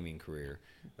gaming career,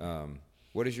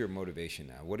 what is your motivation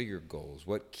now? What are your goals?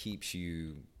 What keeps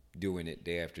you doing it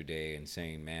day after day and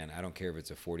saying, man, I don't care if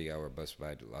it's a 40-hour bus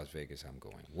ride to Las Vegas, I'm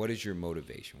going? What is your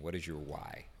motivation? What is your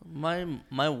why?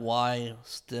 My why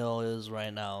still is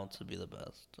right now to be the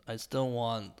best. I still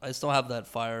have that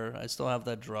fire. I still have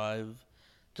that drive,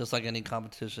 just like any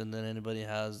competition that anybody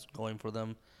has going for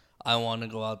them. I want to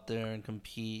go out there and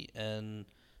compete and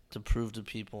to prove to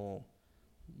people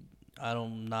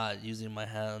I'm not using my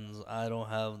hands. I don't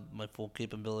have my full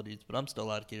capabilities, but I'm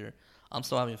still out here. I'm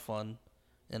still having fun,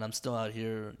 and I'm still out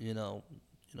here,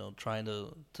 trying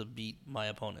to beat my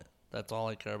opponent. That's all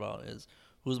I care about is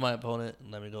who's my opponent,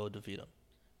 and let me go defeat him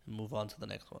and move on to the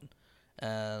next one.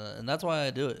 And that's why I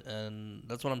do it, and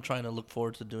that's what I'm trying to look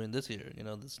forward to doing this year.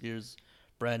 This year's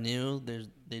brand new.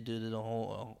 They did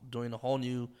doing a whole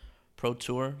new pro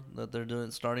tour that they're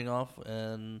doing starting off,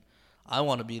 and I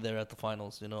want to be there at the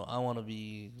finals. I want to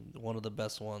be one of the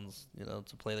best ones,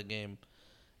 to play the game.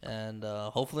 And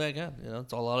hopefully I can.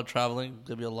 It's a lot of traveling.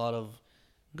 There'll be a lot of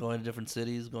going to different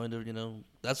cities,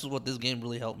 that's what this game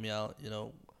really helped me out.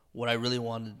 What I really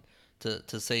wanted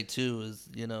to say, too, is,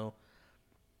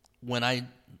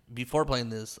 before playing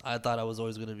this, I thought I was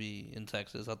always going to be in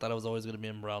Texas. I thought I was always going to be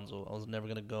in Brownsville. I was never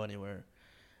going to go anywhere.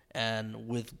 And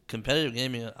with competitive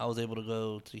gaming, I was able to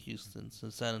go to Houston,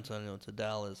 to San Antonio, to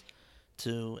Dallas,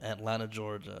 to Atlanta,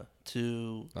 Georgia,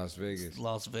 to Las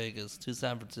Vegas, to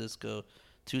San Francisco,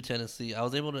 to Tennessee. I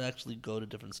was able to actually go to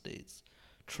different states,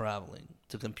 traveling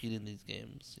to compete in these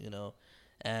games,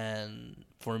 And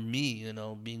for me,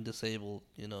 being disabled,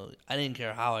 I didn't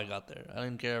care how I got there. I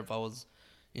didn't care if I was,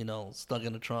 stuck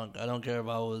in the trunk. I don't care if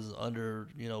I was under,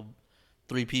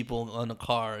 3 people on a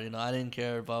car. I didn't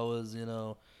care if I was,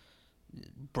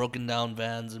 broken down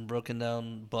vans and broken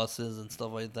down buses and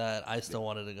stuff like that, I still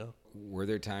wanted to go. Were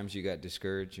there times you got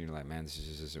discouraged? You're like, man, this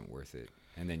just isn't worth it.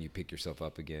 And then you pick yourself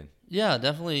up again. Yeah,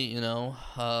 definitely.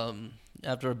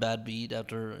 After a bad beat,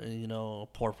 after a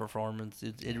poor performance,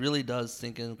 it really does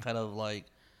sink in. Kind of like,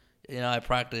 I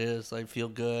practice, I feel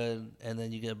good, and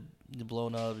then you get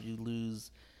blown up, you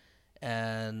lose,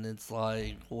 and it's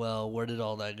like, well, where did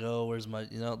all that go? Where's my,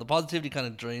 the positivity kind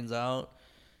of drains out,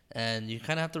 and you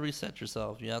kind of have to reset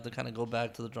yourself. You have to kind of go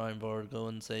back to the drawing board, go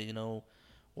and say,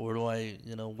 where do I,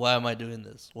 why am I doing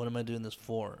this? What am I doing this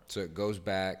for? So it goes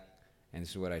back. And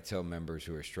this is what I tell members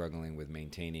who are struggling with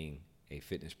maintaining a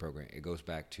fitness program. It goes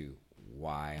back to,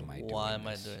 why am I doing this? Why am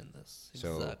I doing this?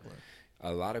 Exactly. So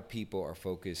a lot of people are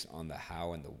focused on the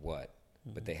how and the what,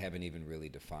 but they haven't even really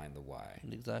defined the why.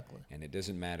 Exactly. And it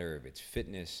doesn't matter if it's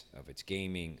fitness, of it's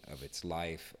gaming, of it's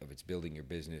life, of it's building your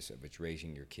business, of it's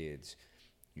raising your kids.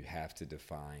 You have to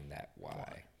define that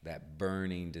why, that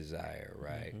burning desire,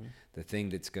 right? Mm-hmm. The thing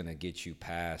that's going to get you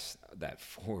past that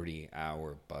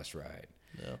 40-hour bus ride.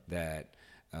 Yeah. That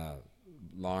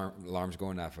alarm's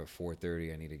going off at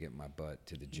 4:30. I need to get my butt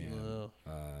to the gym.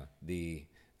 Yeah.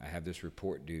 I have this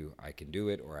report due. I can do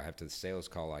it, or I have the sales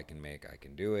call I can make. I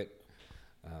can do it,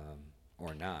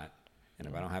 or not. And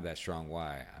if I don't have that strong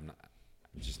why, I'm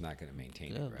just not going to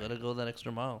maintain it. Right? Gotta go that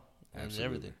extra mile. Absolutely.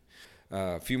 Everything.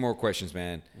 A few more questions,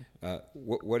 man.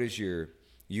 What is your?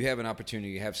 You have an opportunity,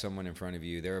 you have someone in front of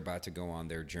you, they're about to go on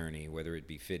their journey, whether it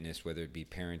be fitness, whether it be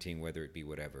parenting, whether it be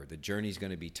whatever. The journey's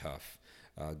going to be tough.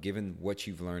 Given what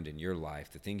you've learned in your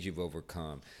life, the things you've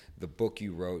overcome, the book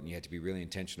you wrote, and you had to be really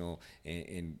intentional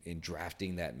in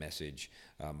drafting that message,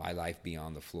 My Life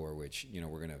Beyond the Floor, which, we're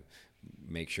going to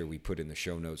make sure we put in the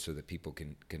show notes so that people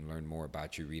can learn more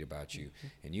about you, read about you.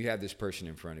 And you have this person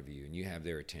in front of you, and you have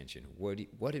their attention.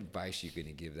 What advice are you going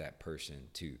to give that person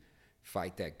to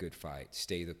fight that good fight,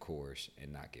 stay the course,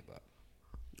 and not give up?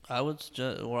 I would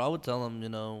tell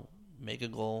them, make a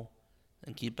goal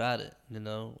and keep at it.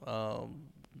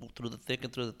 Through the thick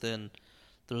and through the thin,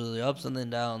 through the ups and the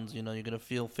downs. You're gonna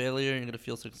feel failure, you're gonna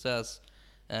feel success,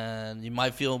 and you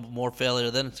might feel more failure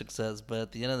than success. But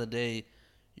at the end of the day,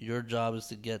 your job is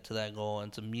to get to that goal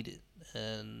and to meet it.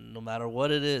 And no matter what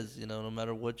it is, no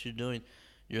matter what you're doing,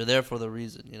 you're there for the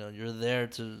reason. You're there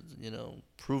to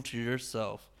prove to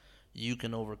yourself you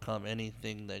can overcome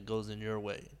anything that goes in your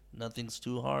way. Nothing's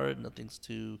too hard. Nothing's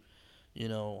too,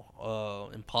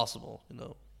 impossible.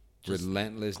 Just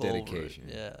relentless dedication.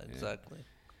 Yeah, exactly.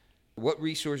 What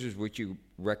resources would you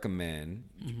recommend?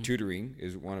 Mm-hmm. Tutoring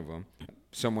is one of them.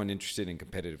 Someone interested in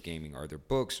competitive gaming. Are there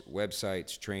books,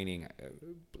 websites, training?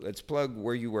 Let's plug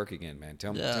where you work again, man.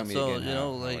 Tell me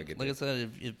again. Like I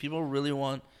said, if people really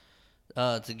want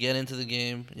to get into the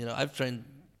game, I've trained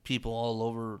people all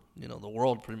over, the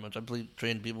world pretty much. I've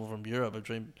trained people from Europe. I've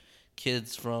trained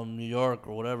kids from New York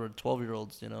or whatever,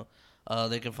 12-year-olds,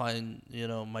 They can find,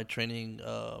 my training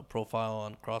profile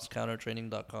on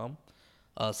crosscountertraining.com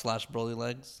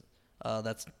 /BrolyLegs.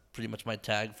 That's pretty much my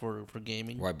tag for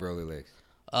gaming. Why Broly Legs?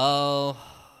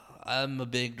 I'm a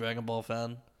big Dragon Ball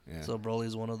fan. Yeah. So Broly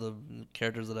is one of the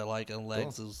characters that I like, and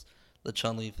Legs is the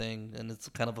Chun-Li thing, and it's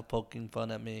kind of a poking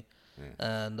fun at me.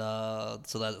 Yeah. And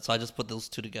so I just put those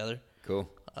two together. Cool.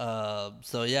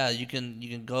 So yeah, you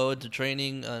can go into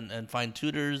training and find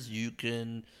tutors. You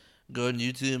can go on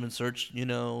YouTube and search,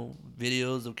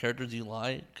 videos of characters you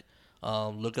like.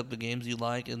 Look up the games you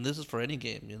like, and this is for any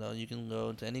game. You can go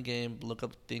into any game, look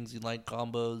up things you like,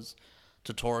 combos,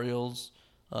 tutorials.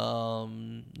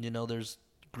 There's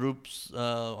groups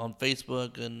on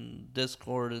Facebook and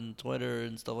Discord and Twitter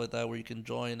and stuff like that where you can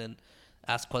join and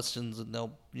ask questions, and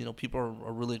they'll, people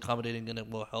are really accommodating, and it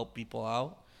will help people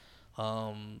out.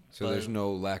 So there's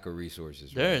no lack of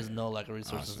resources. There is no lack of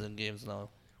resources in games now.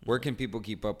 Where can people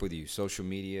keep up with you? Social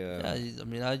media?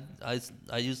 Yeah,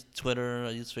 I use Twitter.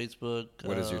 I use Facebook.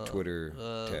 What is your Twitter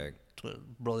tag?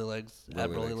 BrolyLegs, at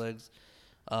BrolyLegs.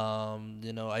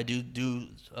 I do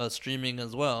streaming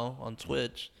as well on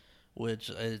Twitch, which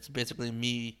it's basically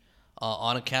me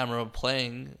on a camera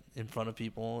playing in front of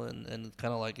people, and it's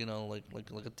kind of like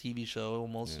like a TV show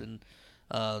almost, yeah.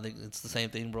 And it's the same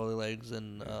thing, BrolyLegs,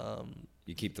 and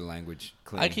you keep the language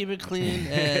clean. I keep it clean,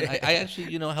 and I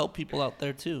actually help people out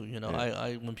there too. Yeah.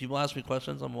 I when people ask me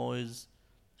questions, I'm always,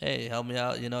 hey, help me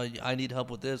out. I need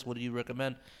help with this. What do you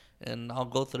recommend? And I'll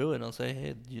go through it and I'll say,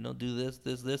 hey, do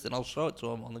this, and I'll show it to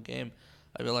them on the game.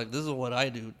 I'd be like, this is what I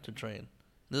do to train.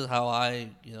 This is how I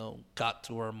got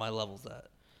to where my level's at.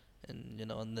 And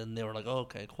and then they were like, oh,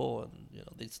 okay, cool, and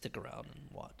they stick around and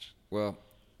watch. Well,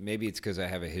 maybe it's because I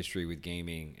have a history with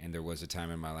gaming, and there was a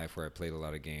time in my life where I played a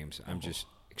lot of games. I'm just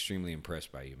extremely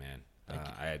impressed by you, man.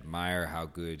 I admire how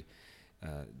good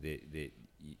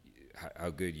how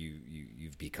good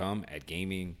you've become at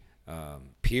gaming.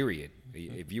 Period.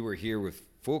 If you were here with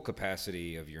full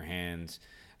capacity of your hands,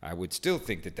 I would still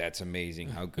think that that's amazing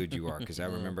how good you are, because I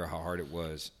remember how hard it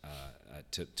was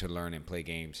to learn and play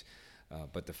games.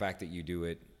 But the fact that you do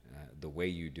it the way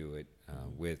you do it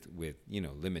with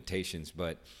limitations,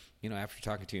 but after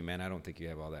talking to you, man, I don't think you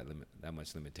have all that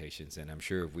much limitations. And I'm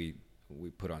sure if we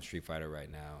put on Street Fighter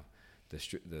right now,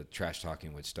 the trash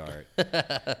talking would start,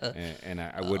 and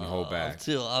I wouldn't hold back.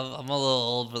 I'm a little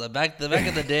old for that. Back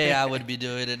in the day, I would be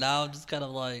doing it. Now I'm just kind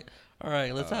of like, all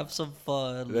right, let's have some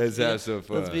fun. Let's have some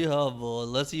fun. Let's be humble.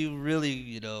 Unless you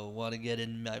really, want to get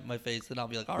in my face, then I'll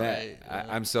be like, all right.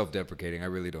 I'm self-deprecating. I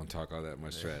really don't talk all that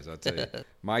much trash, I'll tell you.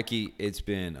 Mikey, it's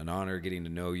been an honor getting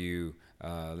to know you.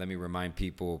 Let me remind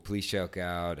people, please check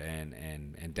out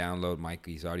and download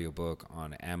Mikey's audiobook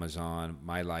on Amazon,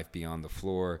 My Life Beyond the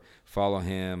Floor. Follow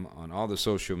him on all the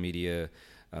social media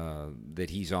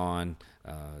that he's on.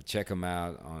 Check him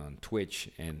out on Twitch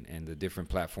and the different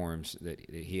platforms that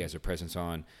he has a presence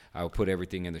on. I will put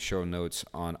everything in the show notes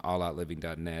on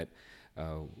alloutliving.net.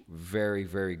 Very,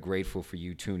 very grateful for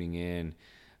you tuning in.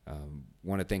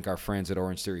 Want to thank our friends at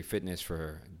Orange Theory Fitness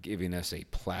for giving us a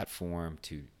platform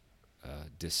to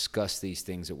discuss these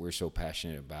things that we're so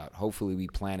passionate about. Hopefully we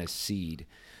plant a seed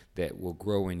that will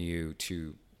grow in you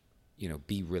to,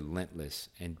 be relentless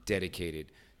and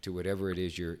dedicated to whatever it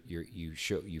is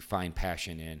you find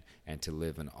passion in, and to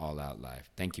live an all-out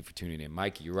life. Thank you for tuning in.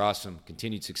 Mikey, you're awesome.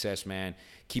 Continued success, man.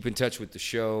 Keep in touch with the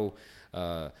show.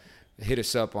 Hit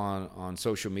us up on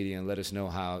social media and let us know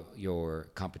how your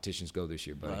competitions go this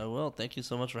year, buddy. I will. Thank you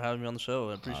so much for having me on the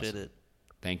show. I appreciate it.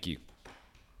 Thank you.